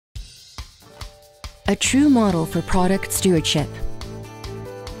a true model for product stewardship.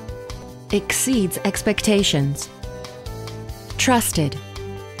 Exceeds expectations. Trusted.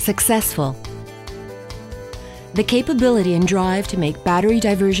 Successful. The capability and drive to make battery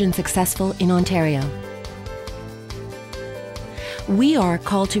diversion successful in Ontario. We are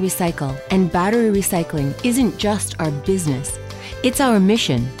Call2Recycle, and battery recycling isn't just our business, it's our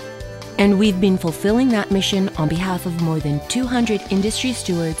mission. And we've been fulfilling that mission on behalf of more than 200 industry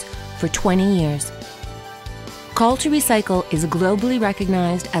stewards for 20 years. Call2Recycle is globally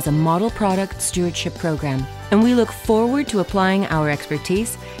recognized as a model product stewardship program, and we look forward to applying our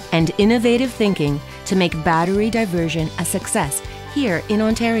expertise and innovative thinking to make battery diversion a success here in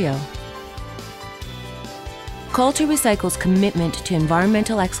Ontario. Call2Recycle's commitment to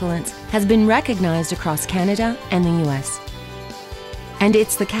environmental excellence has been recognized across Canada and the US. And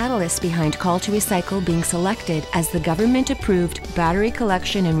it's the catalyst behind Call2Recycle being selected as the government-approved battery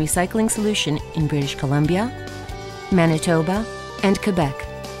collection and recycling solution in British Columbia, Manitoba, and Quebec.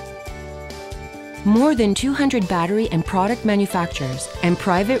 More than 200 battery and product manufacturers and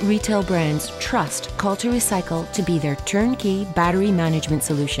private retail brands trust Call2Recycle to be their turnkey battery management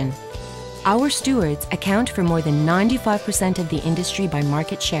solution. Our stewards account for more than 95% of the industry by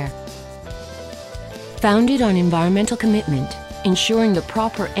market share. Founded on environmental commitment, ensuring the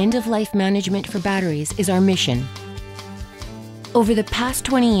proper end-of-life management for batteries is our mission. Over the past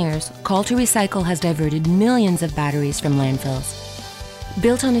 20 years, Call2Recycle has diverted millions of batteries from landfills.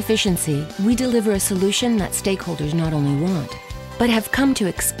 Built on efficiency, we deliver a solution that stakeholders not only want, but have come to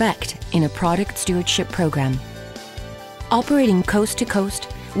expect in a product stewardship program. Operating coast to coast,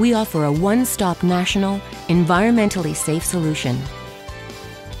 we offer a one-stop national, environmentally safe solution.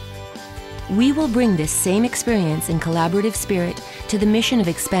 We will bring this same experience and collaborative spirit to the mission of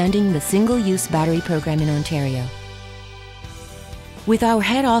expanding the single-use battery program in Ontario. With our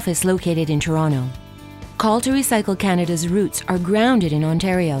head office located in Toronto, Call2Recycle Canada's roots are grounded in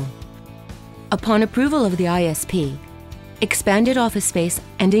Ontario. Upon approval of the ISP, expanded office space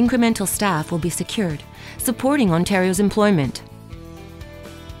and incremental staff will be secured, supporting Ontario's employment.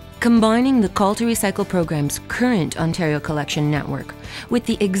 Combining the Call2Recycle program's current Ontario collection network with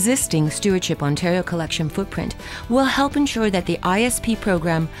the existing Stewardship Ontario collection footprint will help ensure that the ISP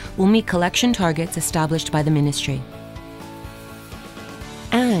program will meet collection targets established by the Ministry.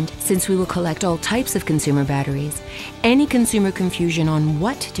 And since we will collect all types of consumer batteries, any consumer confusion on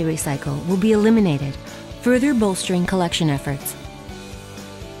what to recycle will be eliminated, further bolstering collection efforts.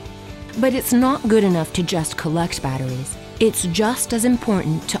 But it's not good enough to just collect batteries. It's just as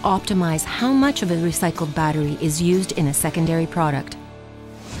important to optimize how much of a recycled battery is used in a secondary product.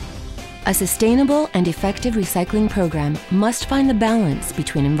 A sustainable and effective recycling program must find the balance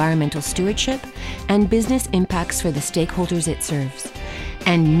between environmental stewardship and business impacts for the stakeholders it serves.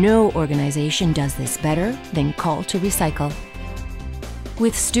 And no organization does this better than Call2Recycle.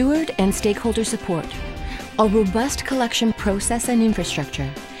 With steward and stakeholder support, a robust collection process and infrastructure,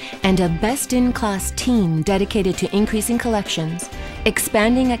 and a best-in-class team dedicated to increasing collections,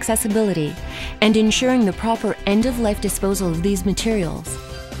 expanding accessibility, and ensuring the proper end-of-life disposal of these materials,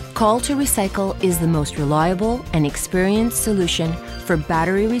 Call2Recycle is the most reliable and experienced solution for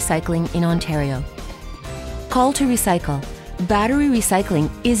battery recycling in Ontario. Call2Recycle. Battery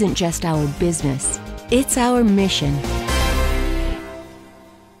recycling isn't just our business, it's our mission.